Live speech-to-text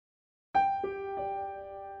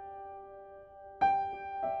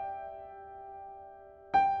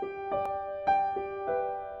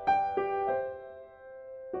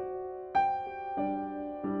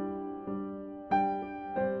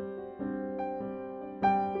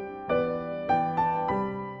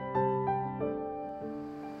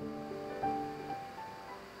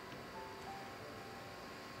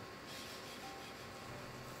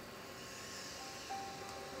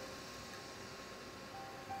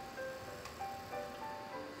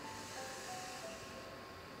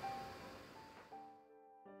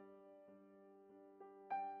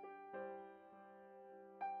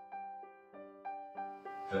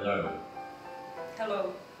Hello.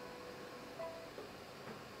 Hello.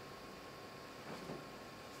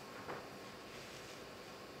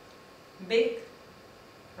 Big,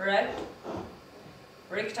 red,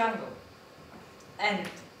 rectangle, and.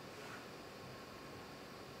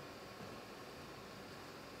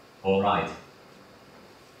 All right.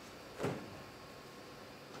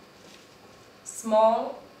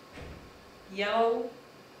 Small, yellow,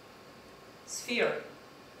 sphere,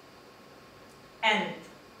 and.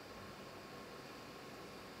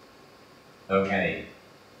 Okay.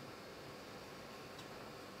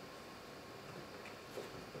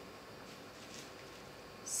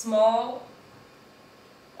 Small,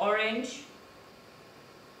 orange,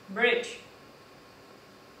 bridge,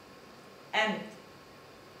 and.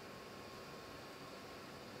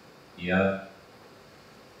 Yeah.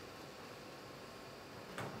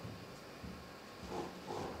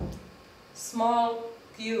 Small,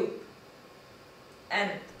 cube,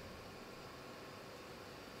 and.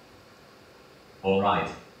 All right.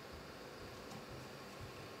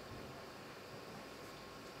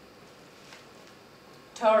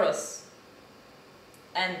 Taurus,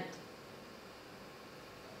 and.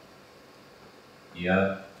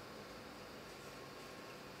 Yeah.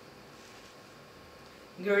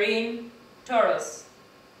 Green, Taurus,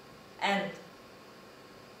 and.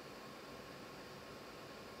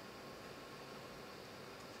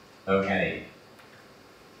 Okay.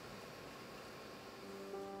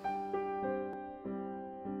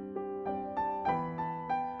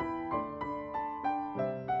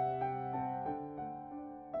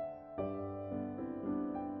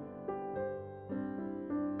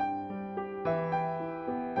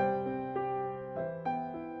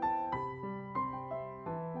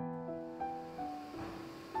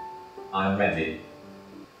 I'm ready.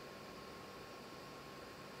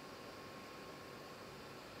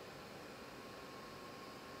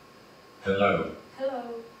 Hello. Hello.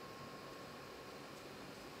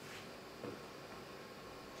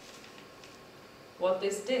 What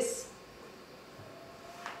is this?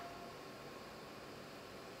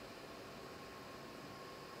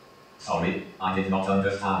 Sorry, I did not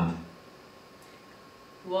understand.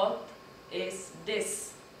 What is this?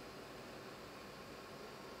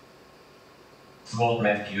 Small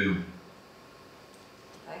red cube.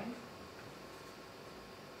 Okay.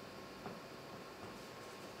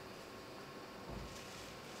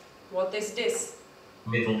 What is this?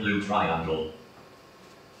 Middle blue triangle.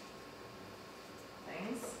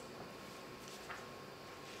 Thanks.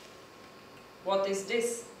 What is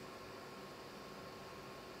this?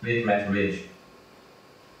 Big red ridge.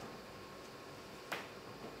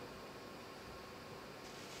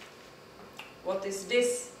 What is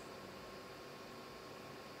this?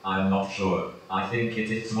 I'm not sure. I think it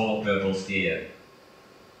is small purple sphere.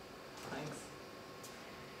 Thanks.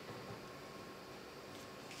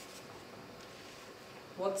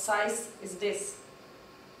 What size is this?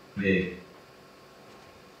 Big.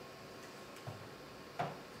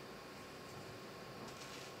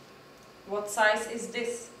 What size is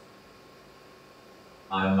this?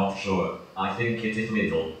 I'm not sure. I think it is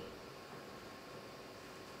middle.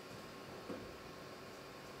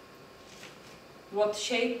 What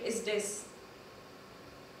shape is this?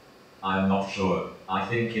 I'm not sure. I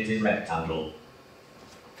think it is rectangle.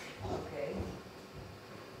 Okay.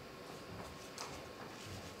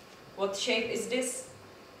 What shape is this?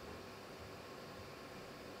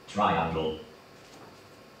 Triangle.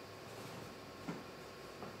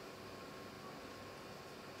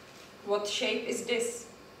 What shape is this?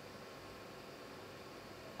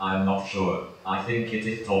 I'm not sure. I think it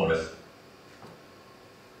is torus.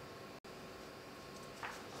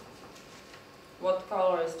 What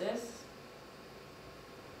color is this?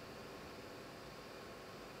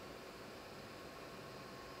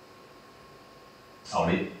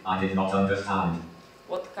 Sorry, I did not understand.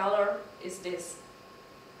 What color is this?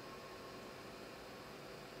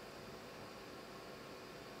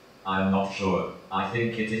 I'm not sure. I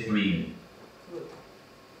think it is green. Good.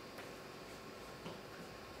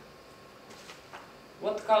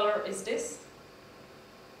 What color is this?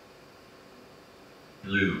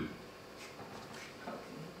 Blue. Okay.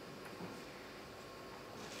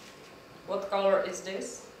 What color is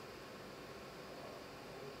this?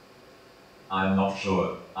 I'm not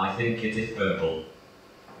sure. I think it is purple.